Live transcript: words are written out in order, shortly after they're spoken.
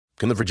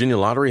Can the Virginia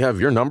Lottery have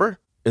your number?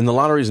 In the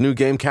lottery's new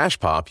game Cash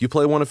Pop, you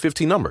play one of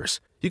 15 numbers.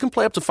 You can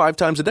play up to 5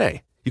 times a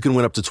day. You can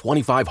win up to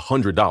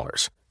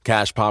 $2,500.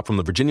 Cash Pop from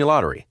the Virginia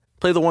Lottery.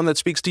 Play the one that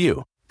speaks to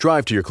you.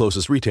 Drive to your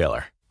closest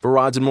retailer. For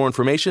odds and more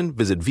information,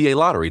 visit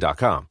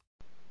VALottery.com.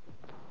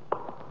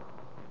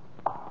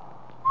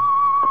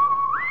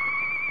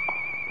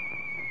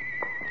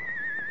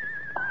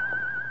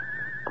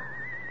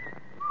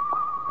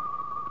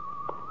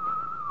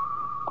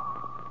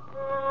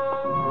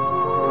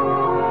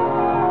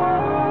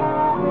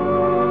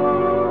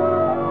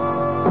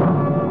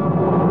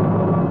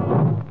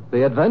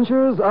 The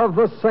Adventures of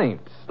the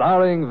Saint,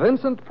 starring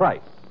Vincent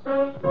Price.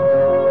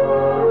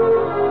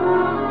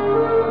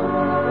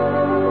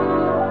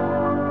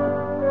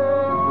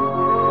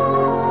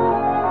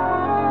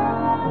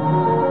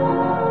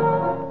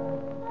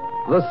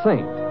 The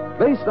Saint,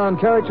 based on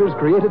characters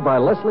created by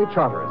Leslie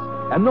Charteris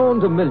and known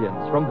to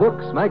millions from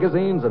books,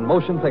 magazines, and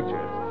motion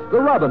pictures. The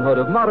Robin Hood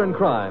of modern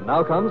crime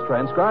now comes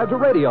transcribed to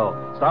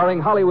radio, starring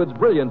Hollywood's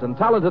brilliant and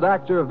talented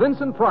actor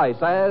Vincent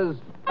Price as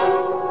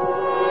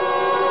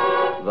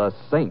The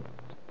Saint.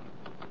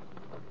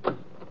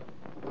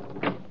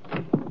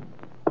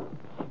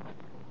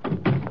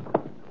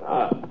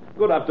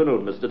 Good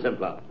afternoon, Mr.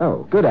 Templar.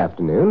 Oh, good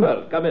afternoon.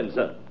 Well, come in,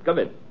 sir. Come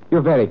in.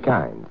 You're very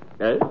kind.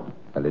 Eh?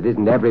 Well, it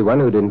isn't everyone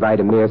who'd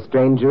invite a mere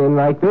stranger in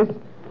like this.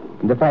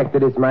 And the fact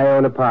that it's my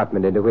own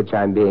apartment into which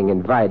I'm being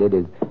invited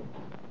is...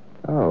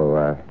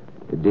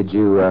 did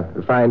you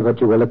find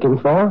what you were looking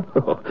for?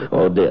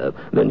 Oh, dear.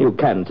 Then you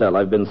can tell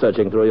I've been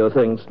searching through your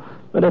things.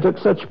 But I took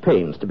such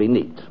pains to be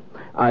neat.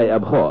 I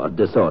abhor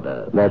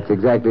disorder. That's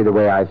exactly the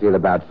way I feel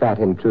about fat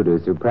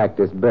intruders who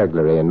practice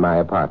burglary in my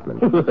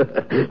apartment.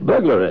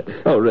 Burglary?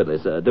 Oh, really,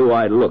 sir? Do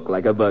I look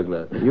like a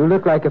burglar? You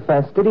look like a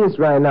fastidious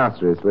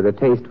rhinoceros with a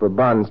taste for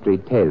Bond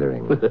Street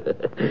tailoring.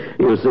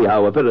 You see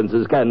how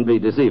appearances can be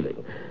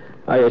deceiving.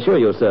 I assure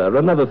you, sir,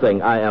 another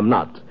thing I am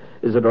not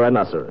is a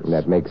rhinoceros.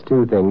 That makes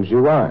two things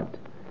you aren't.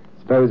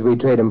 Suppose we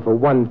trade him for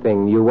one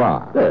thing you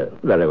are.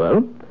 Very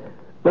well.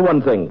 For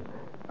one thing,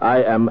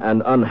 I am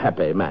an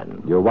unhappy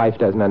man. Your wife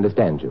doesn't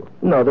understand you.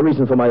 No, the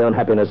reason for my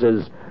unhappiness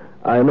is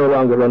I no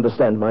longer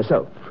understand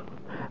myself.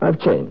 I've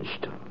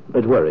changed.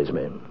 It worries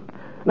me.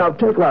 Now,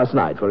 take last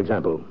night, for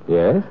example.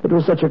 Yes? It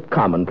was such a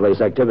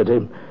commonplace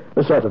activity,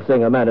 the sort of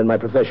thing a man in my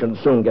profession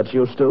soon gets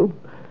used to.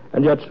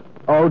 And yet,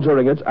 all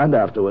during it and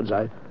afterwards,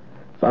 I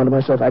found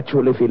myself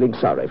actually feeling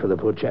sorry for the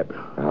poor chap.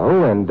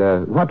 Oh, and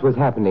what was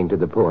happening to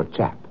the poor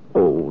chap?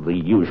 Oh, the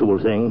usual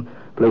thing.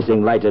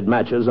 Placing lighted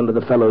matches under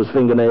the fellow's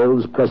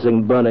fingernails,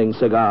 pressing burning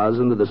cigars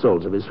into the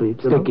soles of his feet.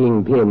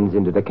 Sticking pins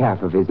into the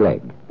calf of his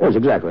leg. Yes,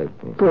 exactly.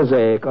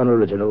 Prosaic,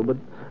 unoriginal, but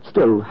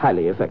still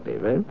highly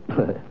effective, eh?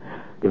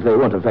 If they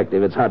weren't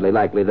effective, it's hardly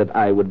likely that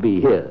I would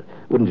be here,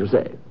 wouldn't you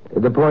say?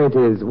 The point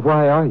is,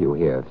 why are you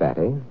here,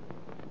 Fatty?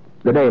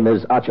 The name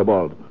is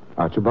Archibald.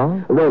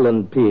 Archibald?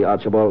 Roland P.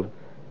 Archibald.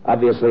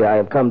 Obviously, I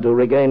have come to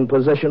regain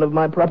possession of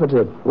my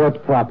property.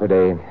 What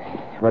property?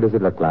 What does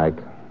it look like?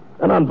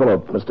 An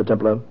envelope, Mr.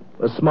 Templar.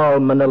 A small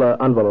manila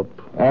envelope.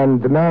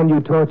 And the man you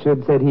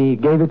tortured said he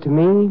gave it to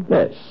me?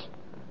 Yes.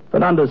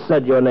 Fernandez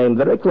said your name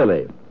very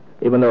clearly,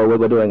 even though we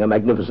were doing a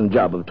magnificent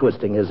job of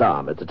twisting his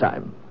arm at the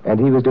time. And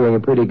he was doing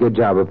a pretty good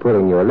job of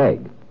pulling your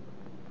leg.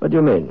 What do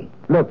you mean?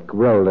 Look,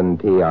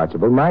 Roland P.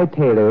 Archibald, my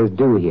tailor is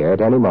due here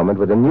at any moment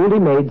with a newly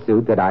made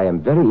suit that I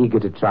am very eager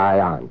to try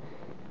on.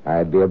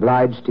 I'd be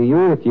obliged to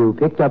you if you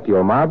picked up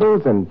your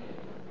marbles and...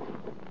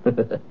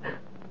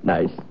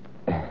 Nice.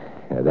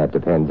 That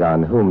depends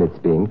on whom it's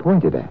being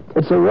pointed at.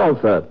 It's a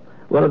Walther,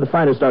 one of the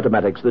finest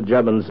automatics the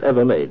Germans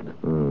ever made.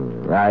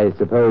 I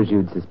suppose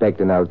you'd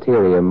suspect an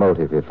ulterior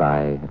motive if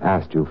I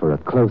asked you for a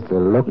closer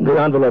look. The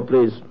envelope,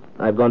 please.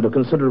 I've gone to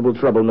considerable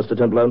trouble, Mr.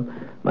 Templar.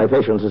 My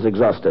patience is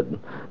exhausted,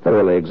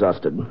 thoroughly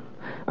exhausted.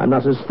 I'm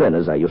not as thin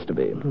as I used to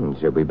be.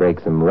 Should we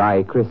break some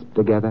rye crisp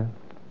together?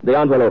 The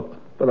envelope,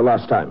 for the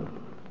last time.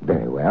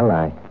 Very well.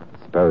 I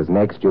suppose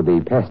next you'll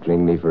be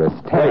pestering me for a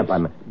stamp.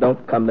 Wait.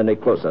 Don't come any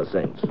closer,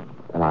 Saints.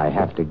 Well, I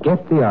have to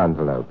get the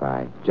envelope.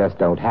 I just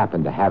don't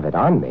happen to have it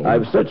on me.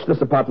 I've searched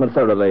this apartment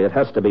thoroughly. It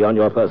has to be on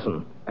your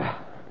person.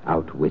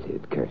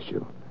 Outwitted, curse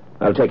you.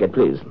 I'll take it,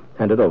 please.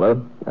 Hand it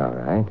over. All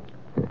right.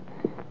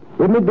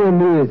 Wouldn't it be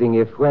amusing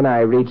if when I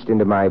reached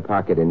into my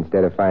pocket,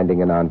 instead of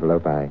finding an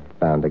envelope, I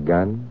found a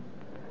gun?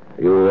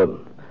 You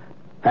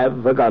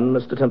have a gun,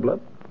 Mr. Templar?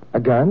 A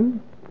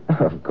gun?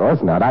 Of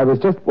course not. I was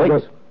just... Wait.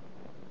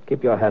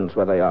 Keep your hands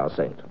where they are,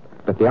 Saint.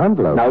 But the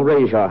envelope... Now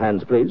raise your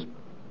hands, please.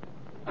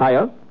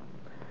 Higher.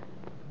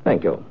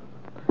 Thank you.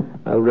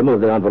 I'll remove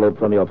the envelope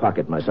from your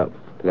pocket myself.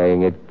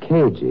 Playing it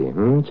cagey,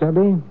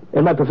 Chubby?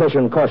 In my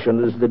profession,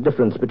 caution is the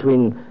difference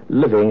between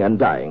living and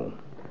dying.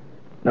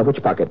 Now, which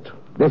pocket?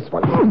 This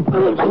one.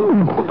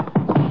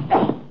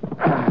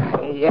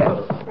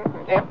 Yes.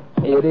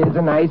 It is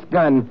a nice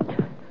gun.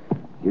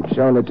 You'd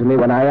shown it to me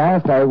when I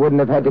asked, I wouldn't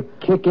have had to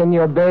kick in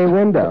your bay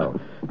window.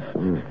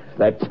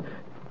 That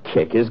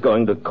kick is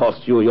going to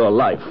cost you your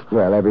life.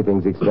 Well,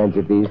 everything's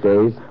expensive these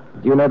days.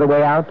 Do you know the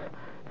way out?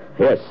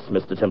 Yes,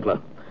 Mr. Templar.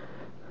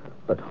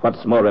 But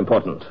what's more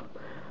important,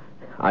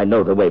 I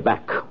know the way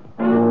back.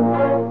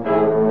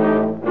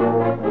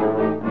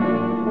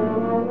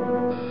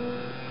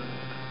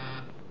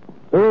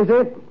 Who is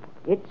it?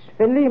 It's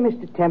Finley,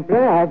 Mr.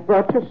 Templar. I've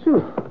brought your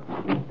suit.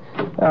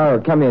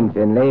 Oh, come in,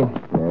 Finley.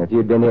 If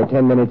you'd been here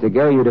 10 minutes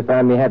ago, you'd have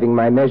found me having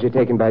my measure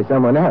taken by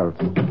someone else.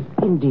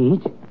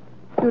 Indeed.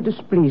 You're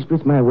displeased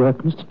with my work,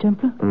 Mr.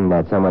 Templar?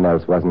 That someone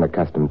else wasn't a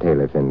custom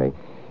tailor, Finley.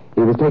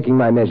 He was taking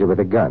my measure with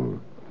a gun.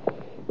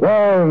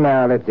 Well,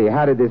 now, let's see.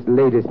 How did this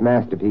latest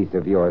masterpiece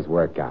of yours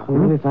work out?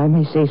 Oh, if I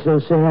may say so,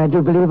 sir, I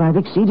do believe I've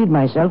exceeded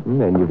myself.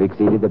 Then you've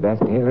exceeded the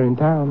best tailor in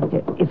town.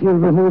 If you'll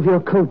remove your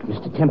coat,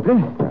 Mr.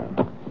 Templar.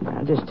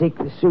 I'll just take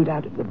the suit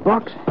out of the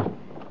box.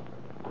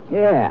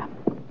 Yeah.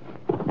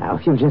 Now,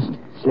 if you'll just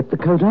slip the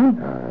coat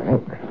on. All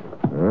right.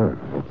 Oh,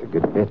 that's a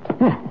good fit.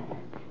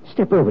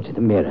 Step over to the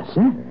mirror,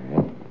 sir.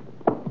 All right.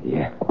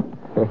 Yeah.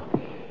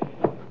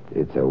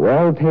 It's a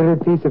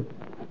well-tailored piece of...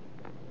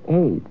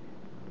 Hey,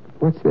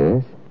 what's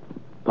this?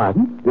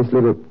 Pardon? This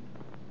little...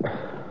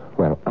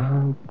 Well,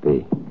 I'll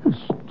be.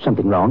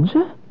 Something wrong,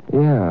 sir?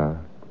 Yeah.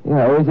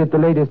 Or is it the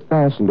latest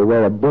fashion to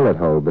wear a bullet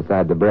hole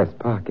beside the breast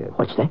pocket?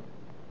 What's that?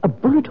 A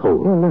bullet hole?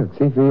 Well, look,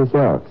 see for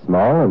yourself.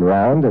 Small and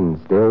round and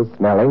still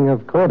smelling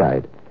of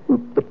cordite.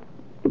 But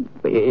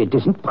it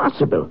isn't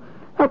possible.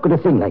 How could a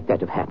thing like that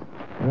have happened?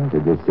 Well,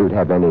 did this suit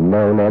have any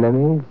known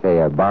enemies? Say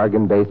a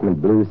bargain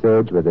basement blue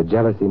surge with a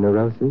jealousy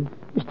neurosis?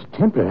 Mr.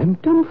 Templar, I'm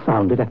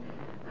dumbfounded.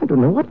 I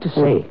don't know what to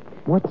say.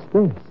 What's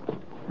this?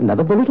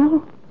 Another bullet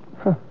hole?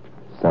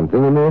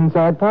 Something in the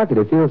inside pocket.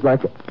 It feels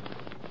like it's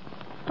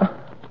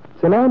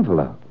an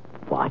envelope.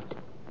 What?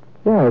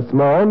 Yeah, a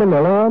small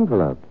manila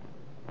envelope.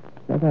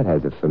 Now, that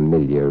has a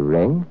familiar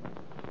ring.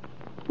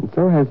 And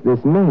so has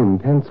this name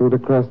penciled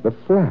across the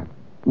flap.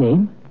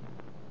 Name?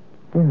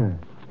 Yeah.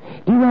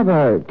 Do you have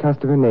a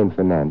customer named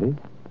Fernandez?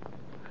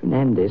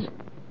 Fernandez?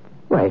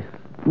 Why,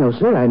 no,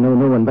 sir. I know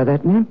no one by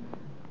that name.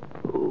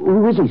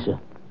 Who is he, sir?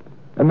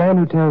 A man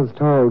who tells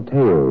tall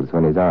tales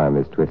when his arm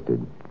is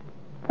twisted.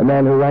 A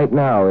man who right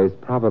now is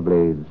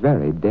probably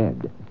very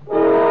dead.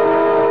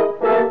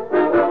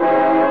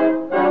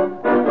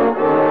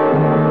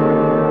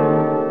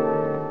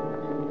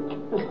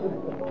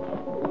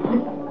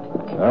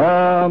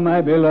 Ah,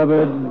 my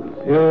beloved,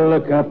 fill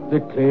the cup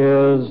that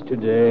clears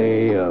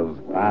today of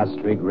past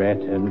regret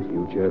and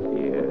future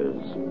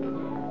fears.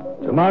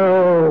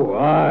 Tomorrow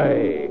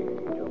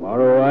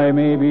I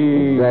may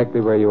be...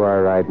 Exactly where you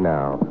are right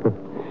now.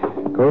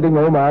 Quoting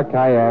Omar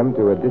Khayyam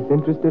to a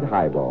disinterested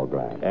highball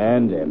glass.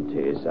 And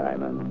empty,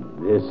 Simon.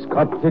 This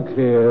cup that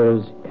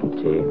clears,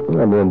 empty.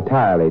 An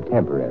entirely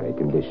temporary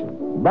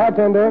condition.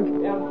 Bartender?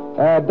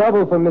 Yeah.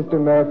 Double for Mr.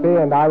 Murphy,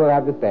 and I will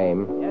have the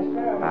same. Yes,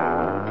 sir.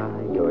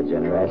 Your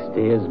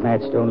generosity is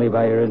matched only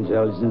by your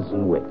intelligence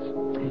and wit.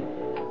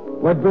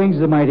 What brings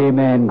the mighty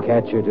man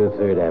catcher to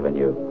 3rd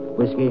Avenue?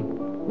 Whiskey?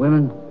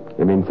 Women?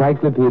 An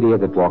encyclopedia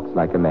that walks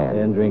like a man.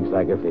 And drinks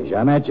like a fish.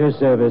 I'm at your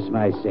service,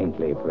 my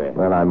saintly friend.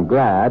 Well, I'm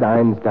glad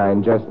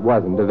Einstein just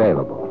wasn't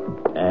available.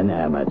 An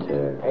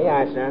amateur. Here you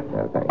are, sir.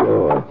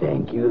 Oh,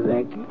 thank you. Oh,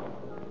 thank you.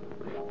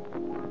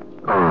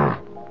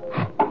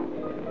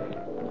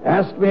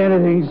 Ask me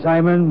anything,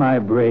 Simon. My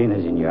brain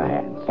is in your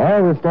hands.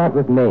 I will start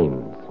with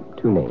names.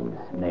 2 names.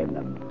 Name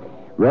them.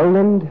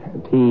 Roland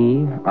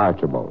P.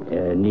 Archibald.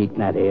 Neat,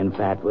 natty, and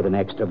fat with an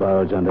extra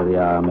bulge under the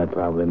arm. That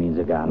probably means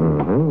a gun.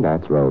 Mm-hmm,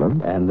 that's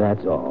Roland. And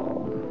that's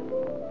all.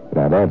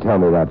 Now, don't tell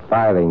me that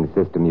filing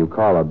system you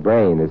call a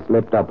brain has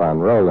slipped up on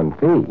Roland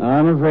P.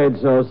 I'm afraid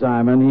so,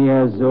 Simon. He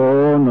has,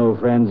 no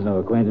friends, no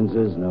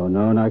acquaintances, no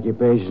known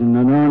occupation,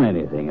 no known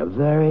anything. A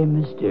very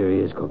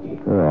mysterious cookie.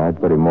 Oh, I'd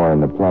put him more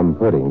in the plum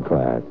pudding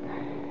class.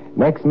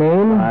 Next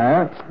name?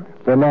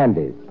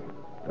 Fernandez.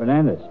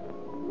 Fernandez.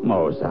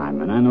 Oh,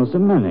 Simon, I know so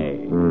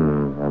many.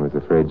 I was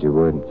afraid you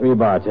would. 3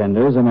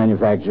 bartenders, a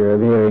manufacturer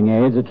of hearing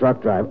aids, a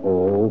truck driver.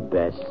 Oh,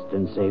 best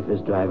and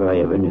safest driver I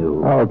ever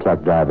knew. All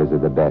truck drivers are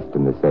the best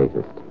and the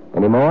safest.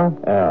 Any more?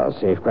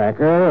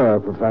 Safecracker, a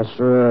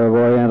professor of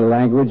Oriental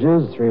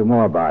languages, 3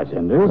 more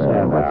bartenders.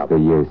 Well, what's the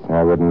use?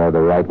 I wouldn't know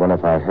the right one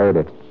if I heard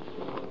it.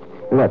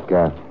 Look,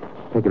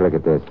 take a look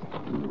at this.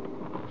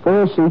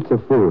 4 sheets of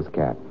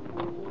foolscap.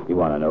 You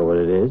want to know what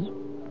it is?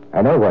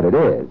 I know what it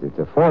is. It's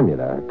a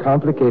formula, a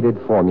complicated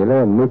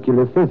formula in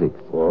nuclear physics.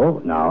 Oh,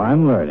 now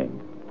I'm learning.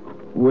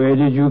 Where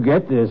did you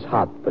get this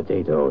hot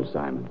potato,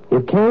 Simon?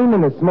 It came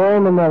in a small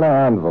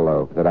manila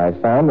envelope that I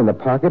found in the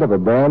pocket of a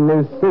brand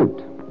new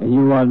suit. And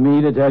you want me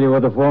to tell you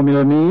what the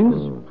formula means?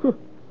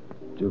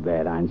 Too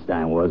bad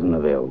Einstein wasn't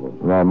available.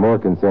 And I'm more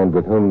concerned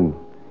with whom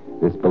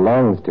this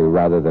belongs to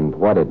rather than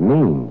what it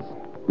means.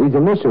 These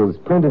initials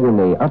printed in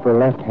the upper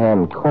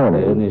left-hand corner.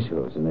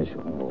 Initials.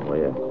 Oh,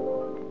 yeah.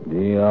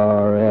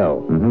 D-R-L.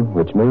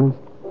 Which means?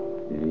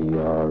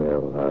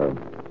 D-R-L.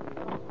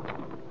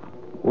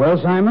 Well,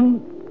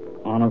 Simon,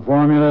 on a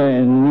formula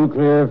in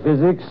nuclear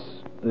physics,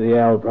 the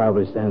L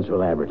probably stands for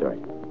laboratory.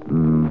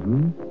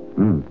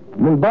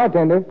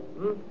 Bartender,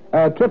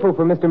 triple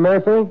for Mr.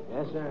 Murphy.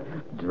 Yes, sir.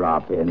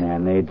 Drop in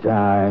any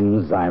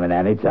time, Simon,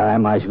 any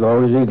time. I shall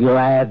always be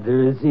glad to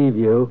receive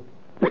you.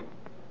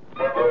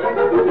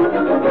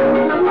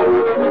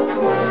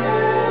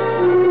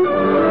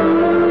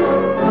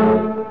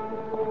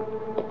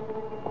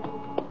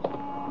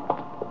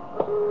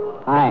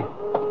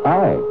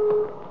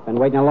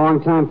 waiting a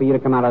long time for you to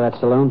come out of that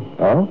saloon.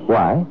 Oh,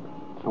 why?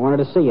 I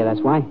wanted to see you,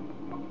 that's why.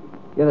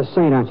 You're the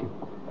saint, aren't you?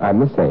 I'm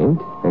the saint,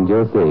 and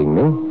you're seeing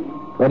me.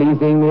 What are you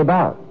seeing me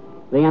about?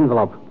 The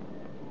envelope.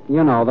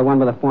 You know, the one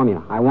with the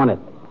formula. I want it.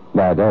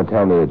 Now, don't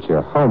tell me it's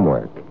your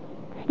homework.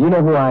 You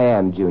know who I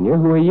am, Junior.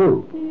 Who are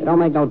you? It don't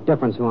make no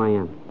difference who I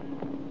am.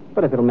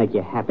 But if it'll make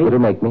you happy... It'll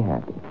make me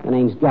happy. The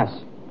name's Gus.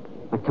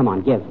 Now, come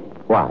on, give.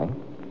 Why?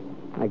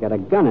 I got a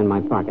gun in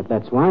my pocket,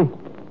 that's why.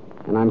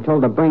 And I'm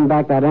told to bring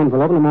back that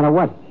envelope no matter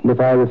what. And if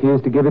I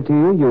refuse to give it to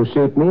you, you'll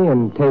shoot me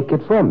and take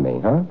it from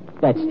me, huh?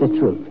 That's the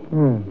truth.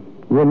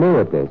 You're new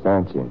at this,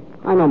 aren't you?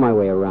 I know my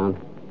way around.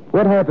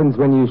 What happens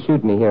when you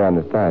shoot me here on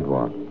the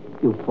sidewalk?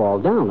 You fall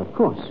down, of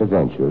course.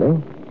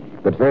 Eventually.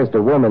 But first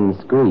a woman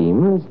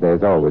screams.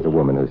 There's always a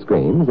woman who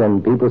screams.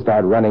 And people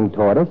start running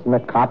toward us, and a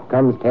cop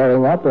comes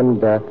tearing up,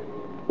 and,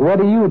 what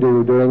do you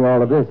do during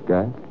all of this,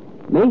 Gus?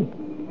 Me?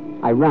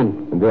 I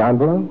run. And the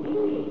envelope?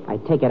 I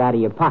take it out of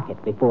your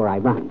pocket before I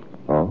run.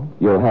 Oh,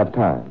 you'll have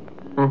time.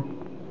 Huh?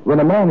 When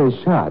a man is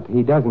shot,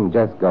 he doesn't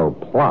just go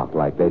plop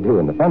like they do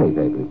in the funny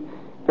papers.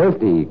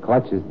 First, he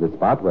clutches the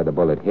spot where the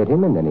bullet hit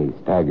him, and then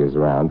he staggers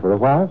around for a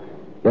while.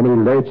 Then he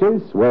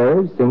lurches,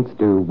 swerves, sinks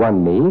to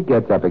one knee,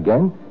 gets up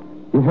again.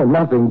 You know,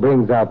 nothing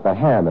brings out the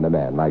ham in a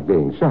man like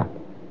being shot.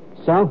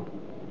 So?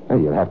 Well,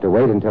 you'll have to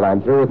wait until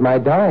I'm through with my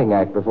dying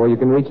act before you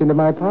can reach into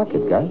my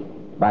pocket, Gus.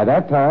 By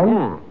that time...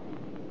 Yeah.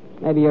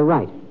 Maybe you're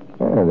right.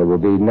 There will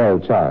be no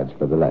charge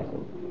for the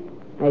lesson.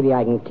 Maybe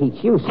I can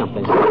teach you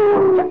something.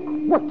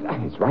 What?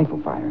 It's rifle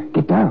fire.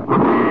 Get down.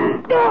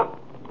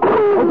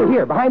 Over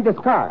here, behind this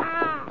car.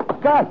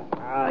 Gus!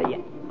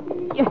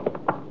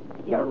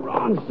 You're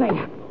wrong,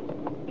 Saint.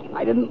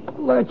 I didn't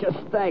lurch or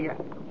stagger.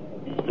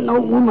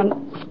 No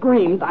woman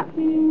screamed.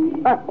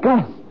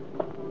 Gus!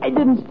 I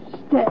didn't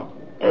stagger.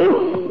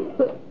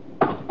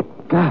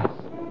 Gus!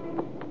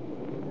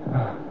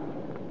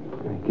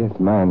 I guess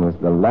mine was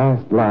the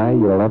last lie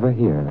you'll ever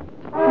hear.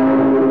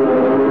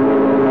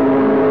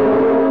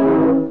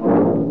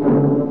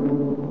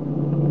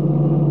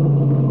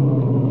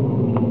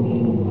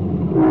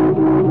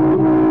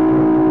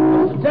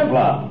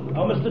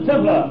 Mr.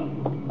 Templar.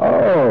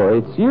 Oh,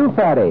 it's you,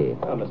 Fatty.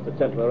 Oh, Mr.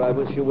 Templar, I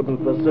wish you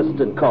wouldn't persist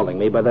in calling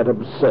me by that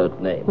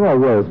absurd name. Well,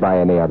 Rose by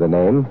any other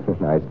name.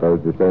 I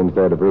suppose the same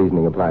sort of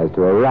reasoning applies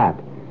to a rat.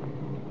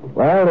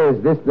 Well,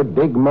 is this the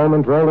big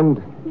moment,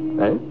 Roland?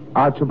 Eh?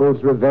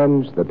 Archibald's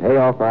revenge, the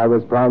payoff I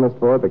was promised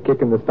for, the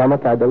kick in the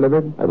stomach I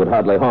delivered? I would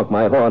hardly honk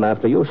my horn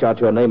after you shot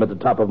your name at the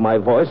top of my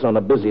voice on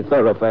a busy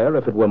thoroughfare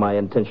if it were my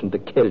intention to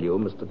kill you,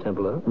 Mr.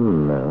 Templar.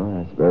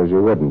 No, I suppose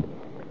you wouldn't.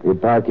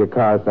 You'd park your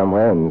car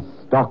somewhere and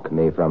stalk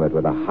me from it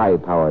with a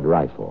high-powered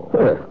rifle.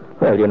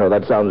 Well, you know,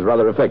 that sounds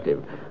rather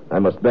effective. I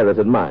must bear it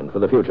in mind for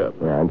the future.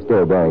 Yeah, I'm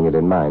still bearing it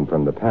in mind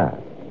from the past.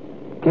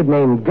 A kid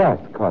named Gus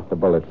caught the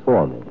bullet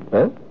for me.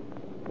 Eh?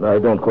 I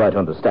don't quite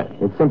understand.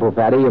 It's simple,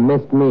 Fatty. You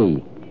missed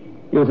me.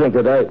 You think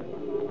that I...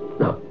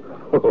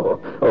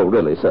 Oh,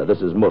 really, sir,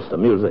 this is most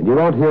amusing. You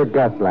won't hear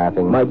Gus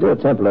laughing. My dear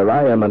Templar,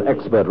 I am an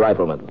expert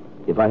rifleman.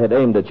 If I had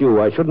aimed at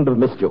you, I shouldn't have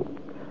missed you.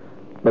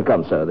 But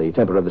come, sir, the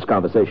temper of this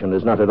conversation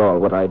is not at all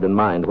what I had in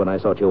mind when I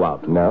sought you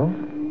out. No?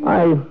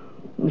 I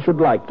should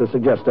like to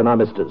suggest an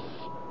armistice,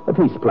 a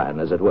peace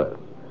plan, as it were,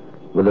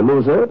 with the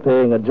loser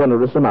paying a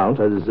generous amount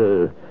as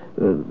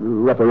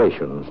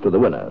reparations to the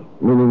winner.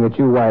 Meaning that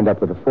you wind up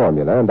with a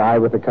formula and I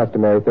with the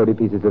customary 30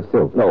 pieces of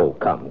silver. No,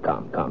 come,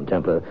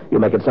 Templar. You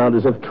make it sound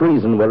as if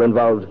treason were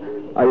involved.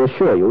 I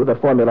assure you the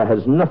formula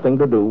has nothing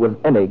to do with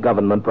any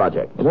government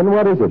project. Then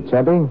what is it,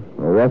 Chappie? A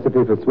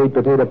recipe for sweet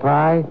potato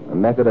pie? A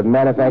method of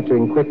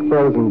manufacturing quick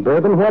frozen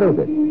bourbon? What is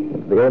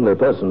it? The only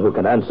person who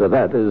can answer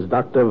that is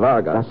Dr.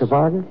 Vargas. Dr.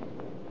 Vargas?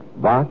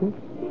 Vargas?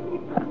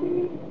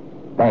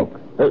 Thanks.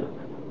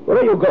 Where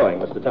are you going,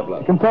 Mr.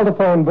 Templar? Consult a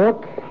phone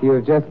book.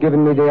 You've just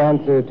given me the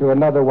answer to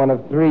another one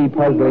of 3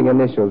 puzzling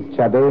initials,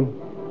 Chubby.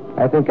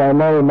 I think I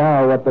know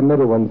now what the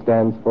middle one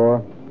stands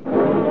for.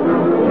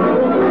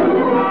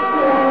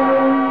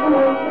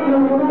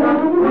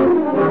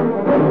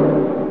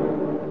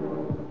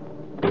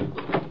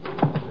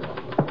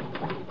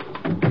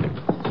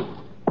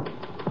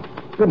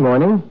 Good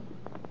morning.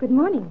 Good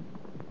morning.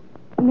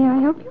 May I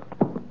help you?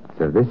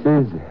 So this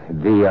is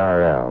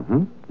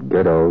VRL,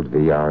 Good old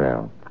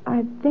VRL.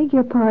 I beg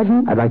your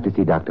pardon. I'd like to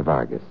see Dr.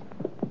 Vargas.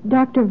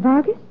 Dr.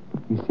 Vargas?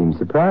 You seem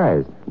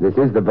surprised. This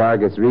is the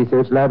Vargas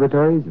Research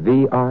Laboratories,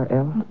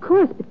 VRL. Of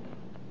course,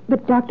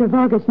 but Dr.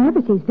 Vargas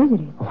never sees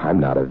visitors. Oh, I'm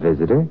not a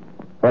visitor.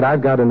 What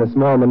I've got in a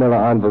small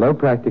manila envelope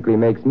practically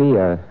makes me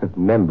a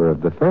member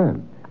of the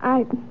firm.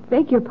 I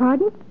beg your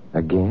pardon?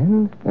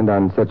 Again? And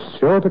on such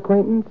short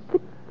acquaintance?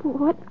 But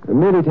what?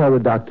 Merely tell the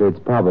doctor it's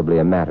probably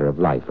a matter of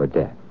life or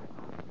death.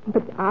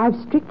 But I've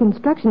strict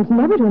instructions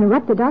never to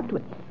interrupt the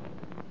doctor.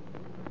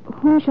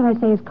 Who shall I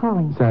say is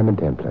calling? Simon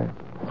Templar.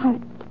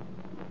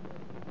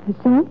 The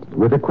saint?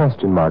 With a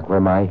question mark where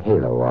my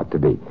halo ought to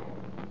be.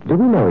 Do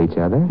we know each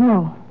other?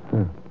 No.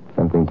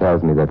 Something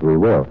tells me that we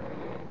will.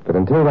 But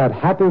until that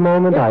happy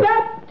moment, Is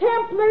that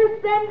Templar? Templar,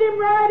 send him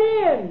right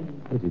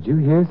in. Hey, did you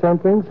hear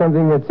something?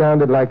 Something that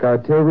sounded like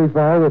artillery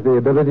fire with the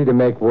ability to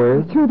make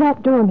words? Through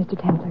that door, Mr.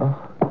 Templar.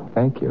 Oh,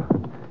 thank you.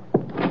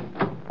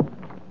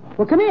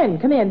 Well, come in,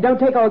 come in. Don't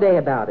take all day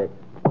about it.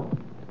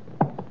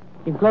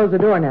 You can close the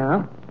door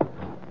now.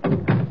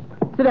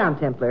 Sit down,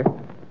 Templar.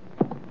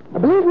 I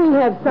believe we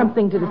have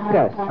something to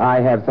discuss. I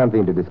have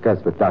something to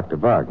discuss with Dr.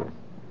 Vargas.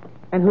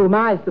 And who am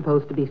I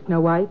supposed to be, Snow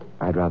White?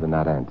 I'd rather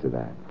not answer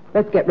that.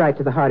 Let's get right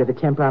to the heart of it,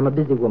 Templar. I'm a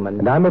busy woman.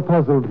 And I'm a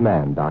puzzled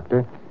man,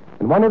 Doctor.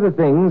 And one of the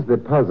things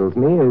that puzzles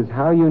me is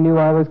how you knew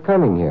I was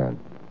coming here.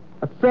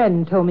 A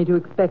friend told me to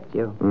expect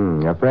you.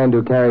 A friend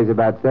who carries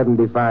about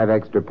 75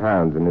 extra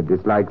pounds and who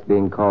dislikes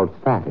being called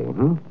fatty,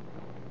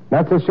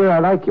 Not so sure I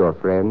like your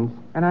friends.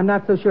 And I'm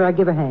not so sure I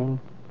give a hang.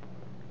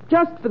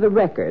 Just for the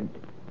record,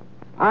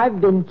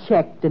 I've been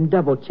checked and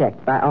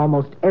double-checked by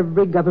almost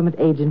every government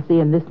agency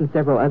in this and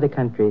several other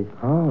countries.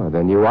 Oh,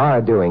 then you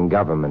are doing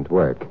government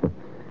work.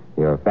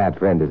 Your fat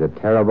friend is a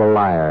terrible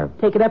liar.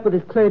 Take it up with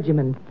his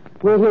clergyman.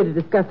 We're here to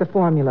discuss a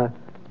formula.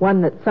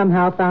 One that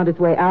somehow found its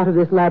way out of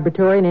this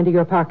laboratory and into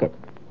your pocket.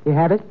 You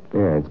have it?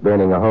 Yeah, it's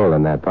burning a hole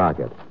in that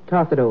pocket.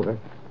 Toss it over.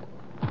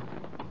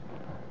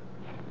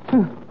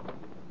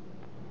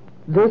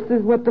 This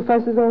is what the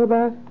fuss is all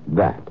about?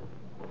 That.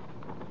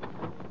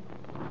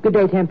 Good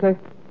day, Templar.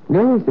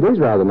 Yes, it is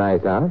rather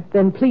nice out.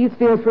 Then please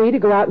feel free to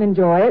go out and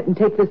enjoy it and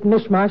take this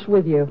mishmash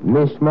with you.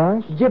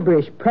 Mishmash?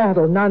 Gibberish,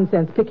 prattle,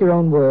 nonsense. Pick your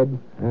own word.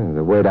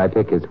 The word I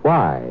pick is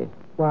why.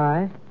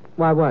 Why?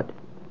 Why what?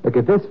 Look,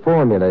 if this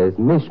formula is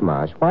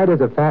mishmash, why does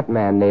a fat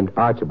man named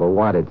Archibald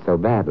want it so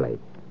badly?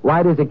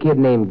 Why does a kid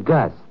named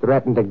Gus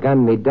threaten to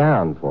gun me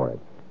down for it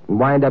and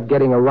wind up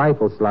getting a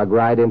rifle slug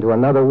right into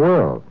another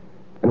world?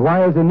 And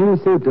why is a new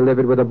suit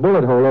delivered with a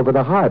bullet hole over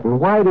the heart? And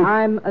why does...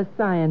 I'm a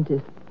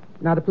scientist,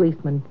 not a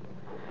policeman.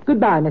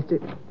 Goodbye,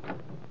 Mr.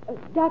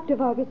 Dr.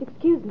 Vargas,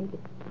 excuse me.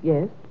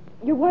 Yes?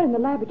 You're one in the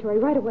laboratory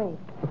right away.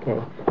 Okay.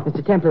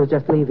 Mr. Templar is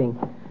just leaving.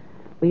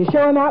 Will you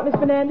show him out, Miss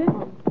Fernandez?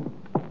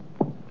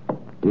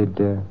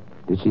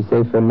 Did she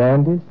say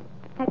Fernandez?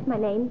 That's my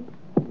name,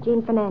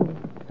 Jean Fernandez.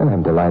 And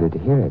I'm delighted to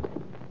hear it.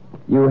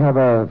 You have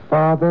a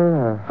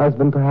father, a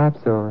husband perhaps,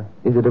 or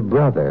is it a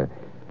brother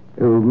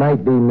who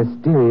might be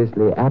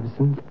mysteriously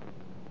absent?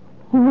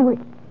 You know it.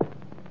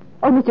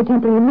 Oh, Mr.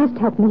 Templar, you must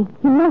help me.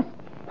 You must.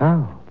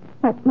 How?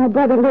 My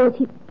brother Lewis,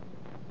 he...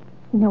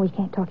 No, we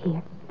can't talk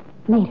here.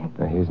 Later.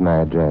 Now, here's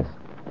my address.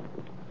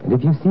 And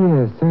if you see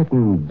a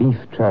certain beef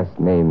trust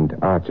named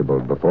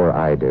Archibald before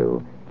I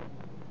do,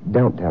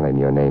 don't tell him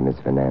your name is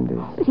Fernandez.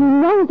 But he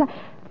knows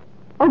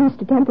Oh,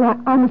 Mr. Templar,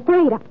 I'm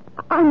afraid.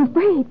 I'm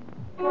afraid.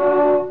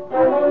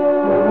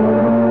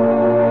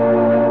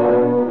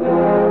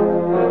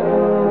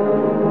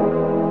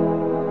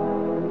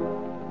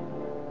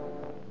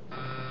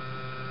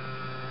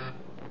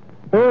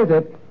 Who is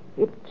it?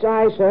 It's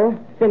I, sir.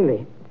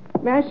 Finley.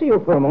 May I see you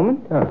for a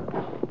moment?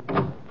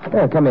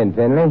 Oh, come in,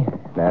 Finley.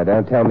 Now,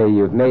 don't tell me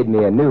you've made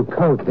me a new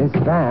coat this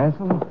fast.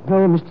 Oh,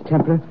 no, Mr.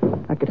 Templar.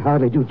 I could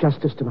hardly do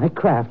justice to my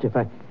craft if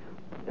I...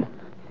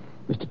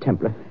 Mr.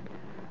 Templar,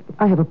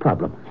 I have a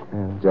problem.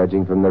 Well,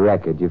 judging from the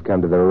record, you've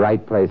come to the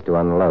right place to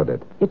unload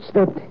it. It's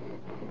that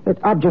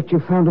object you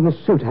found in the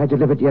suit I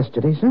delivered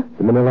yesterday, sir.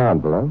 The manila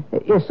envelope?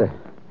 Yes, sir.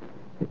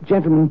 A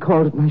gentleman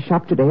called at my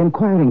shop today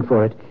inquiring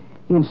for it.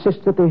 He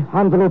insists that the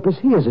envelope is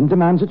his and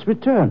demands its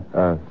return.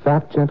 A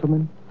fat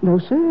gentleman? No,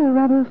 sir, a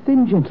rather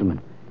thin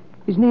gentleman.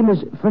 His name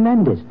is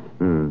Fernandez.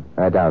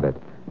 I doubt it.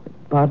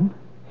 Pardon?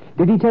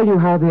 Did he tell you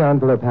how the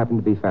envelope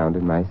happened to be found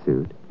in my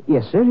suit?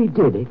 Yes, sir, he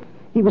did.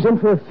 He was in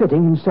for a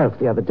fitting himself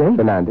the other day.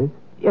 Fernandez?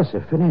 Yes,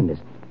 sir, Fernandez.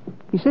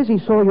 He says he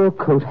saw your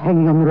coat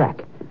hanging on the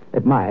rack,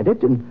 admired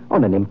it, and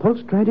on an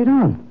impulse tried it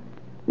on.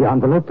 The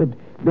envelope had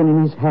been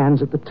in his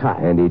hands at the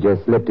time. And he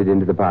just slipped it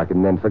into the pocket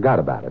and then forgot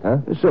about it, huh?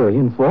 So he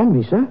informed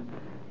me, sir.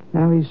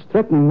 Now he's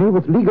threatening me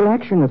with legal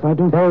action if I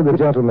don't... Tell the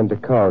gentleman to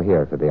call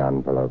here for the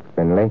envelope,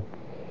 Finley.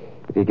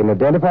 If he can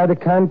identify the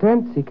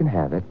contents, he can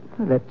have it.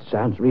 Well, that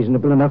sounds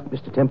reasonable enough,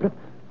 Mr. Templar.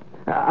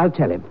 I'll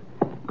tell him.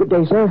 Good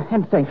day, sir,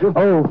 and thank you.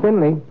 Oh,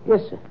 Finley.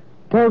 Yes, sir.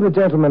 Tell the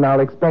gentleman I'll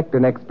expect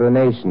an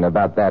explanation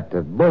about that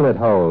bullet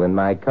hole in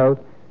my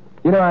coat.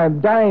 You know, I'm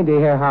dying to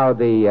hear how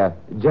the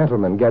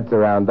gentleman gets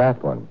around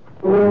that one.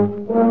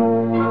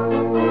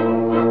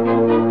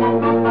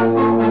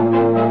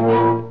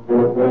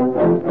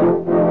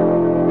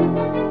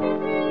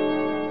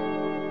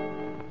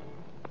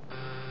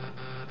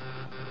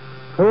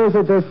 Who is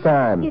it this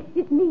time?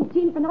 It's me,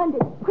 Jean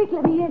Fernandez. Quick,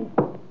 let me in.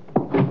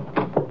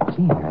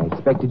 Gee, I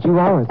expected you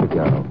hours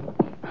ago.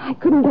 I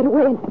couldn't get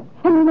away,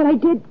 and then when I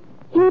did,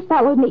 he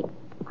followed me.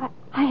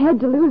 I had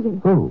to lose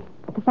him. Who?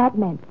 The fat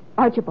man,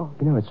 Archibald.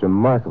 You know, it's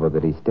remarkable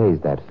that he stays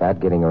that fat,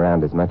 getting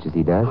around as much as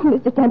he does. Oh,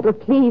 Mr. Templar,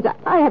 please.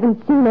 I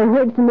haven't seen or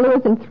heard from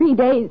Lewis in 3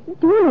 days.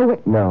 Do you know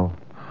it? No.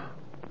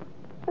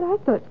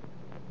 But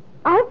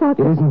I thought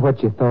It that... isn't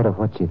what you thought or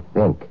what you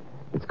think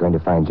that's going to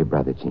find your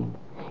brother, Jean.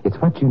 It's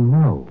what you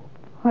know.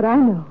 What I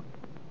know.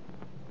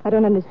 I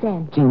don't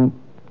understand. Jean,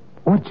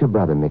 what's your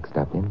brother mixed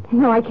up in?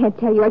 No, I can't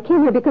tell you. I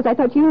came here because I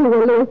thought you knew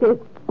where Lewis is.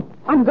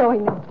 I'm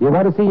going now. Do you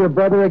want to see your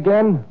brother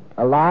again?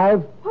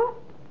 Alive? What?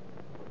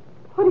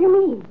 What do you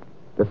mean?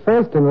 The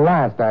first and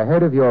last I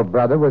heard of your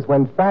brother was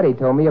when Fatty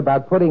told me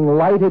about putting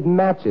lighted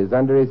matches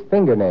under his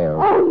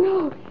fingernails.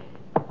 Oh,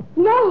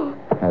 no. No.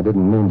 I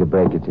didn't mean to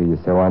break it to you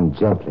so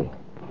ungently.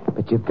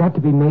 But you've got to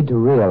be made to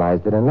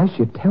realize that unless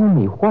you tell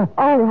me what...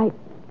 All right.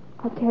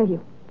 I'll tell you.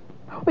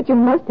 But you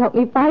must help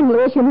me find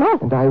Lewis. You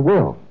must. And I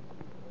will.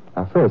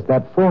 Now, first,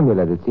 that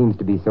formula that seems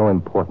to be so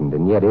important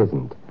and yet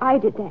isn't. I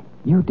did that.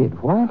 You did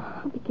what?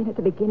 I'll begin at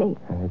the beginning.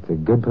 It's a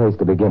good place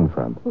to begin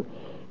from.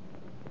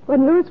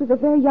 When Lewis was a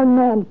very young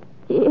man,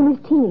 in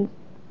his teens,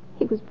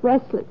 he was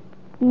restless,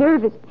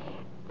 nervous,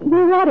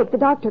 neurotic, the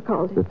doctor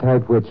called it. The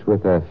type which,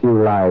 with a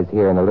few lies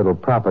here and a little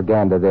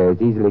propaganda there,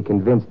 is easily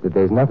convinced that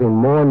there's nothing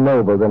more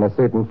noble than a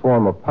certain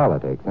form of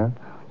politics, huh?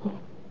 Yes.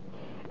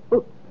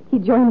 Well, he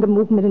joined the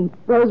movement and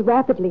rose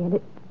rapidly in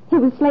it. He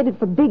was slated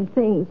for big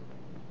things.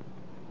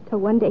 Till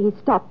one day he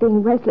stopped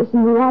being restless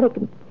and neurotic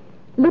and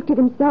looked at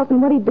himself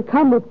and what he'd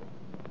become with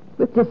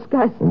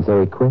disgust. And so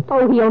he quit?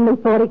 Oh, he only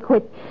thought he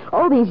quit.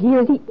 All these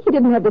years, he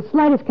didn't have the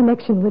slightest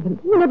connection with him.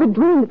 He never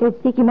dreamed that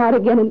they'd seek him out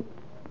again and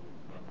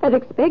I'd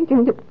expect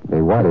him to...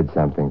 They wanted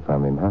something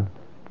from him, huh?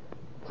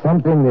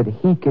 Something that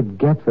he could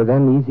get for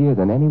them easier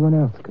than anyone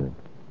else could.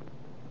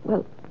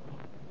 Well,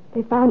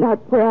 they found out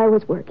where I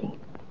was working.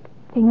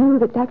 They knew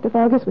that Dr.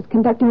 Vargas was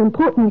conducting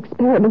important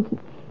experiments,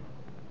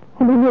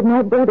 and they made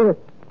my brother a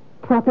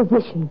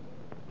proposition.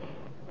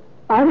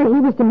 Either he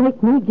was to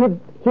make me give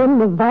him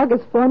the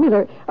Vargas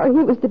formula, or he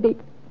was to be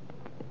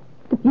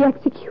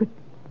executed.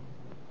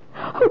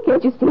 Oh,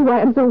 can't you see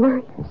why I'm so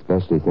worried?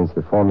 Especially since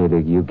the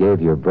formula you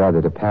gave your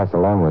brother to pass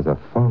along was a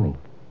phony.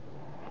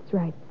 That's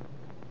right.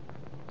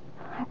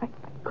 I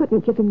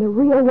couldn't give him the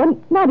real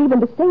one, not even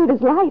to save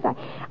his life.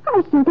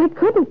 I simply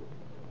couldn't.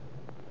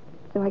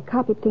 So I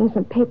copied things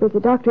from papers the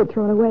doctor had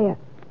thrown away, a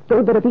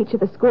little bit of each of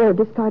the score of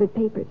discarded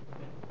papers.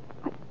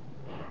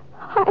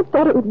 I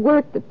thought it would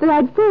work, that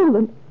I'd fool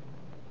them.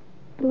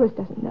 Lewis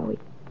doesn't know.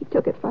 He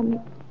took it from me,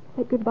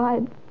 said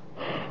goodbye.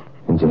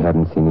 And you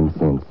haven't seen him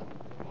since.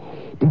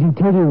 Did he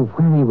tell you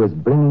where he was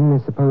bringing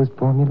the supposed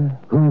formula?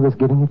 Who he was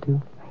giving it to?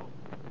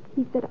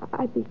 He said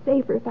I'd be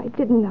safer if I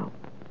didn't know.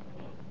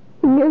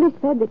 He merely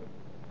said that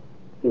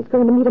he was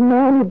going to meet a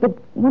man who'd been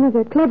one of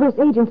their cleverest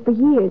agents for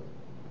years.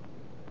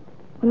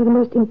 One of the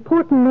most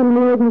important men in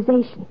the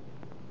organization.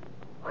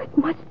 Oh, it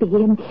must be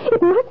him.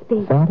 It must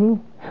be. Fatty?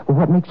 Well,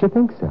 what makes you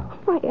think so?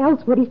 Why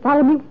else would he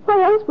follow me?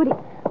 Why else would he...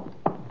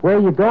 Where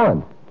are you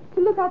going?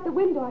 To look out the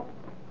window.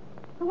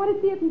 I want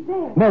to see if he's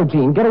there. No,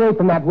 Jean, get away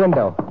from that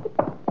window.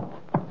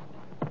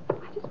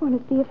 I just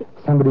want to see if he...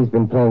 Somebody's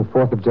been playing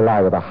 4th of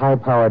July with a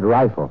high-powered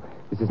rifle.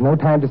 This is no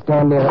time to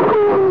stand there.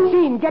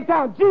 Jean, get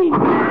down, Jean!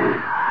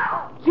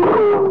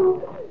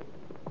 Jean!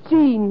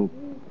 Jean!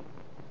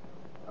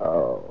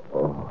 Oh.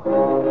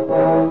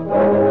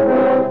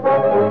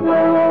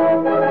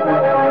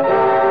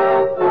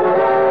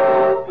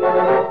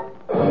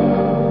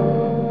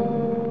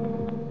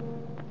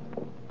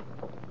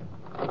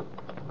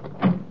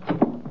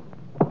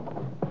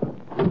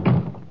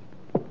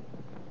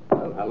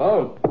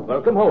 Hello.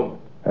 Welcome home.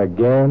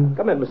 Again?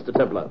 Come in, Mr.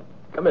 Templar.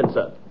 Come in,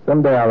 sir.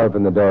 Someday I'll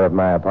open the door of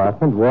my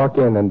apartment, walk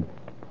in, and...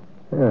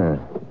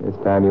 this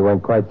time you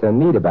weren't quite so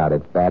neat about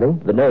it, Fatty.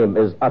 The name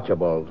is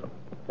Archibald.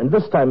 And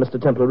this time,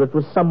 Mr. Templar, it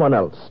was someone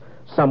else.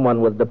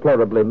 Someone with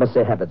deplorably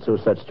messy habits who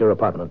searched your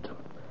apartment.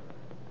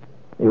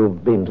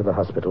 You've been to the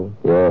hospital.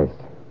 Yes.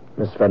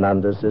 Miss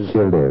Fernandez is...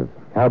 She'll live.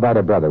 How about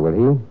her brother, will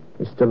he?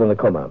 He's still in a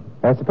coma.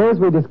 I suppose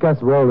we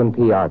discuss Roland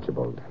P.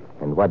 Archibald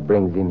and what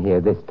brings him here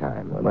this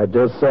time. Well, my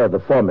dear sir, the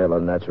formula,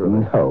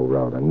 naturally. No,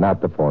 Roland, not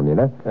the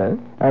formula. Huh?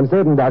 I'm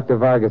certain Dr.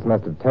 Vargas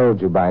must have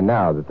told you by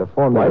now that the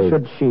formula... Why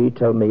should she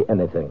tell me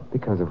anything?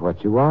 Because of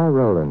what you are,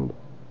 Roland.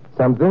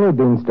 Something had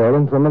been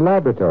stolen from a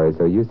laboratory,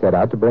 so you set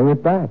out to bring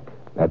it back.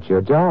 That's your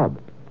job.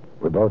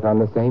 We're both on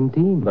the same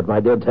team. But,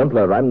 my dear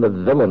Templar, I'm the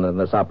villain in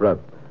this opera.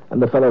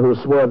 I'm the fellow who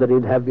swore that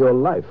he'd have your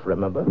life,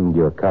 remember?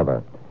 Your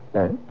cover.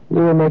 Eh? You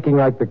were making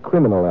like the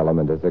criminal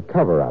element as a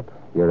cover-up.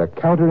 You're a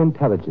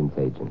counterintelligence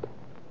agent.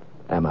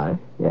 Am I?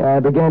 Yeah, I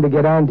began to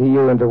get on to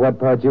you and to what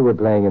part you were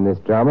playing in this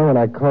drama when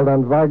I called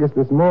on Vargas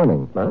this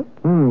morning. Huh?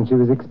 She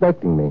was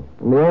expecting me.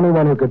 And the only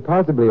one who could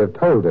possibly have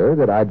told her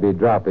that I'd be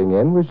dropping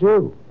in was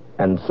you.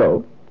 And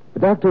so? The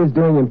doctor is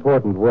doing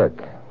important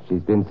work.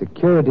 She's been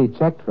security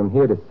checked from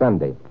here to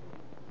Sunday.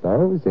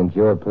 So, since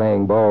you're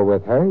playing ball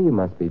with her, you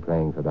must be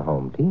playing for the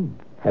home team.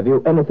 Have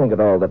you anything at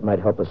all that might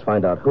help us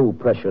find out who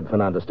pressured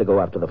Fernandez to go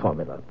after the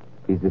formula?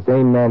 He's the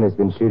same man who's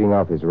been shooting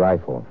off his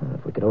rifle.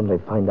 If we could only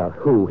find out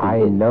who he I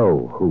is.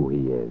 know who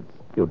he is.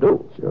 You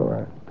do?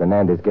 Sure.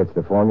 Fernandez gets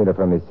the formula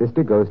from his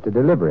sister, goes to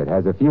deliver it,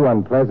 has a few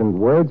unpleasant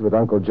words with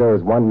Uncle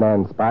Joe's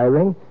one-man spy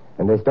ring,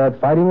 and they start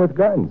fighting with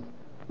guns.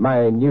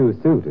 My new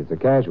suit is a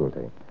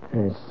casualty.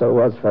 So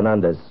was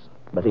Fernandez,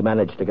 but he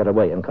managed to get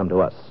away and come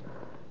to us.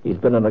 He's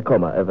been in a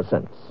coma ever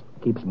since.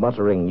 Keeps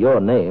muttering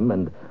your name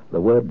and the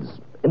words,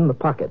 in the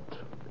pocket,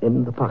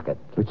 in the pocket.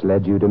 Which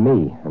led you to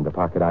me and the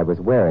pocket I was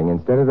wearing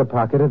instead of the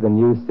pocket of the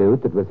new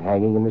suit that was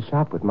hanging in the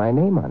shop with my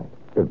name on it.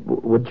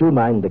 Would you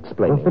mind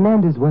explaining? Well,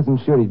 Fernandez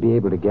wasn't sure he'd be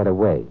able to get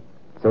away.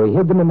 So he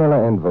hid the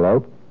manila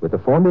envelope with the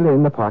formula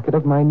in the pocket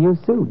of my new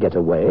suit. Get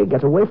away?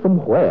 Get away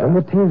from where? From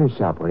the tailor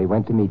shop where he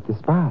went to meet the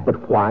spy.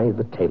 But why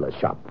the tailor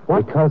shop?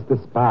 What? Because the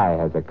spy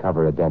has a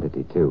cover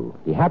identity, too.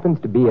 He happens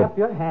to be Up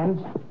your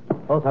hands,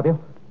 both of you.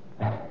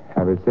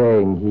 I was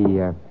saying he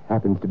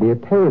happens to be a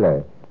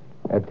tailor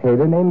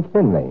named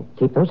Finley.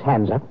 Keep those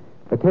hands up.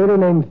 A tailor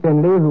named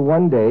Finley who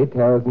one day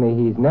tells me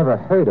he's never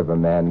heard of a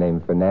man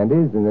named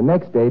Fernandez, and the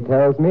next day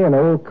tells me an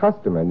old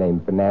customer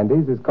named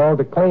Fernandez is called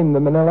to claim the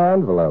manila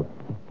envelope.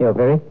 You're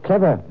very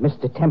clever,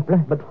 Mr.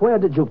 Templar. But where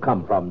did you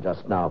come from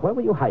just now? Where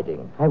were you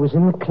hiding? I was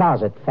in the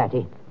closet,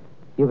 Fatty.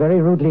 You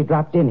very rudely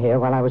dropped in here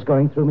while I was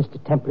going through Mr.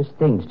 Templar's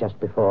things just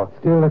before.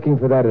 Still looking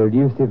for that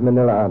elusive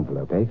manila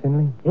envelope, eh,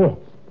 Finley? Yes,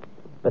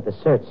 but the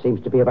search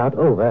seems to be about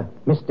over,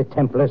 Mr.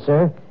 Templar,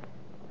 sir.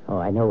 Oh,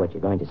 I know what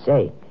you're going to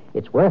say.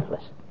 It's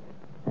worthless.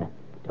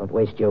 Don't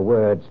waste your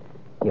words,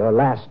 your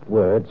last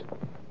words.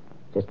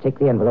 Just take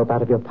the envelope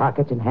out of your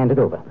pocket and hand it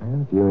over.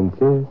 Well, if you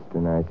insist,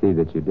 and I see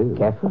that you do.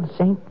 Careful,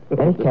 Saint.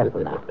 Very careful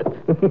now.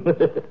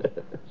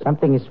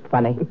 Something is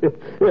funny.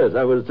 Yes,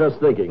 I was just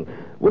thinking.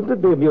 Wouldn't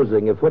it be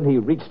amusing if when he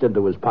reached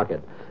into his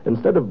pocket,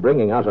 instead of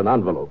bringing out an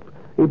envelope,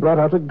 he brought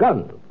out a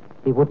gun?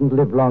 He wouldn't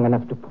live long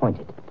enough to point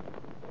it.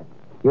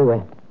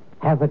 You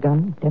have a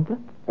gun, Templar?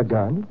 A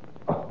gun?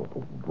 Oh,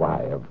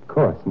 why, of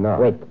course not.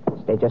 Wait.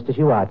 Stay just as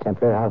you are,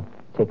 Templar. I'll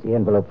take the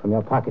envelope from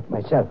your pocket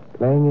myself.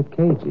 Playing it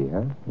cagey,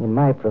 huh? In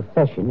my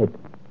profession, it...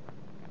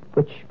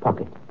 Which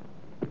pocket?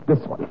 This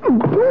one.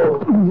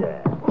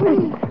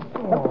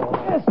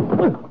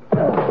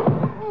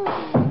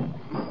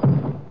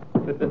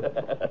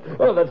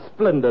 Oh, that's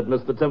splendid,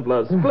 Mr.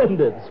 Templar.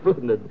 Splendid,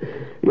 splendid.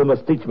 You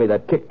must teach me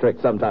that kick trick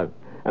sometime.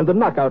 And the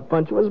knockout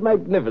punch was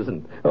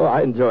magnificent. Oh,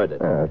 I enjoyed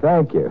it.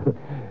 Thank you.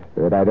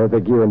 But I don't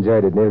think you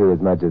enjoyed it nearly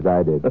as much as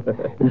I did.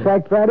 In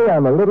fact, Fatty,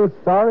 I'm a little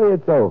sorry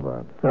it's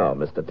over. Oh,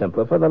 Mr.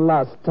 Templar, for the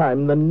last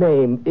time, the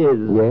name is...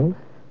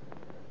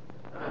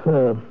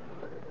 Yes?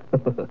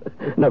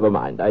 Never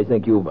mind. I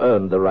think you've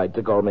earned the right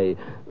to call me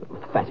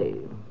Fatty.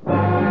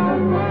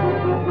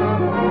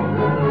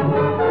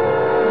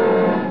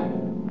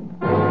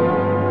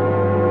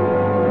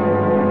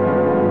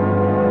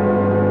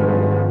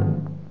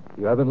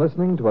 You have been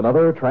listening to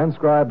another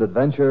transcribed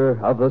adventure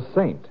of the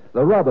Saint,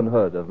 the Robin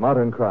Hood of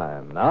modern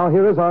crime. Now,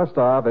 here is our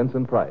star,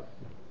 Vincent Price.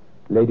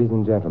 Ladies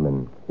and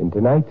gentlemen, in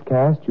tonight's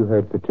cast, you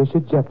heard Patricia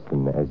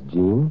Jepson as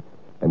Jean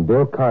and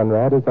Bill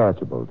Conrad as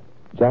Archibald.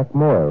 Jack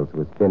Moyles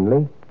was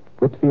Finley,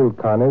 Whitfield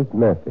Connors,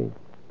 Murphy.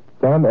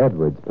 Sam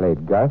Edwards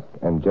played Gus,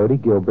 and Jody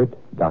Gilbert,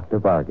 Dr.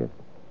 Vargas.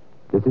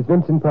 This is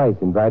Vincent Price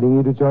inviting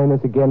you to join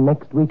us again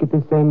next week at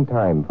the same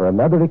time for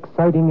another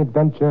exciting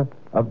adventure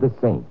of the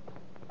Saint.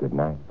 Good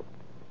night.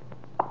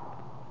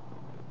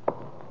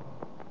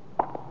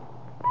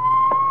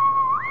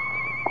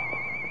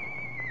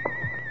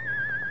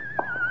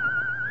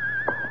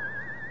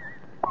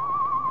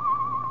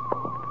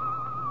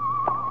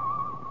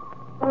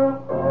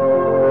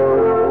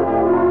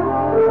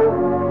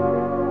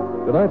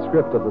 Tonight's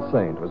script of The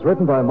Saint was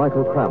written by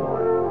Michael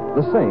Cramoy.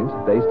 The Saint,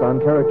 based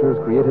on characters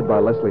created by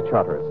Leslie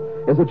Charteris,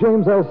 is a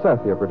James L.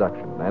 Sathia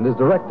production and is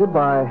directed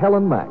by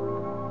Helen Mack.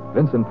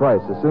 Vincent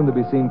Price is soon to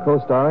be seen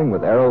co-starring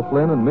with Errol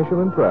Flynn and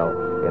Michelin Prell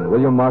in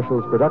William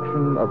Marshall's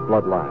production of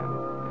Bloodline.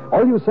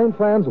 All you Saint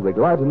fans will be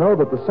glad to know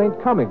that the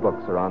Saint comic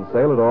books are on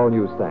sale at all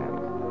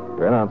newsstands.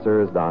 Your announcer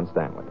is Don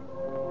Stanley.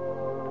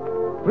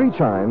 3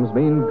 chimes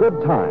mean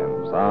good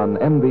times on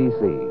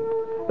NBC.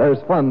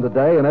 There's fun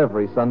today and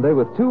every Sunday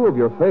with 2 of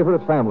your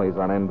favorite families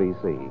on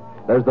NBC.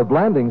 There's the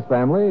Blandings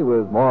family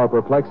with more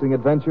perplexing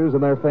adventures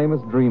in their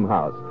famous dream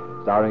house,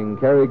 starring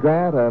Cary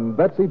Grant and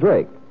Betsy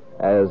Drake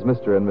as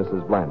Mr. and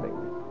Mrs. Blanding.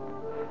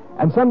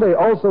 And Sunday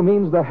also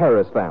means the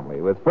Harris family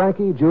with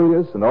Frankie,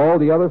 Julius, and all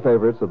the other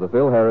favorites of the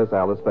Phil Harris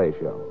Alice Faye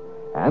show.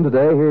 And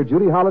today, hear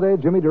Judy Holliday,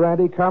 Jimmy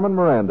Durante, Carmen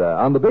Miranda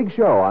on The Big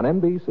Show on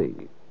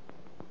NBC.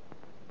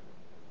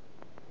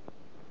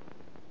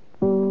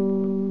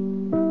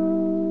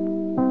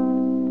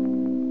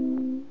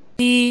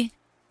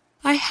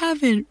 I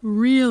haven't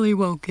really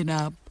woken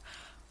up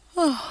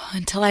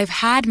until I've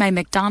had my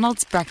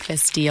McDonald's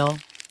breakfast deal.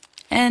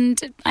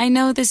 And I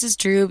know this is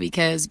true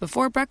because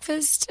before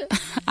breakfast,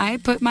 I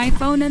put my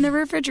phone in the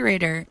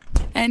refrigerator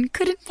and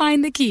couldn't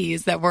find the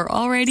keys that were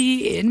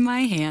already in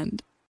my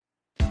hand.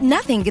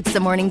 Nothing gets the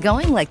morning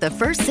going like the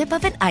first sip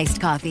of an iced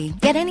coffee.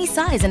 Get any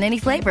size and any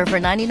flavor for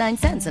 99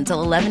 cents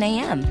until 11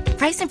 a.m.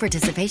 Price and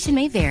participation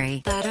may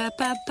vary.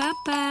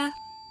 Ba-da-ba-ba-ba.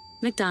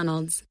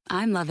 McDonald's.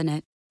 I'm loving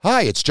it.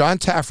 Hi, it's John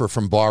Taffer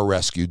from Bar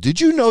Rescue. Did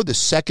you know the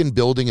second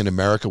building in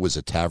America was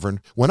a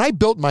tavern? When I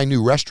built my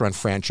new restaurant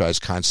franchise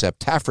concept,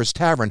 Taffer's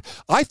Tavern,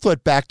 I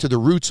thought back to the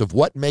roots of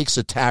what makes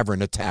a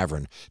tavern,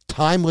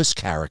 timeless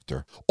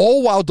character,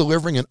 all while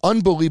delivering an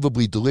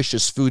unbelievably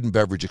delicious food and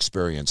beverage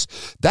experience.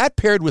 That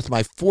paired with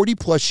my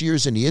 40-plus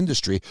years in the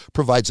industry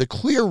provides a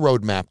clear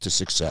roadmap to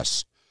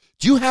success.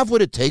 Do you have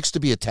what it takes to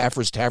be a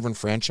Taffer's Tavern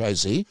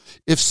franchisee?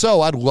 If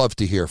so, I'd love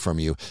to hear from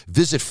you.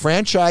 Visit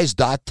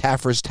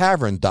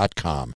franchise.tafferstavern.com.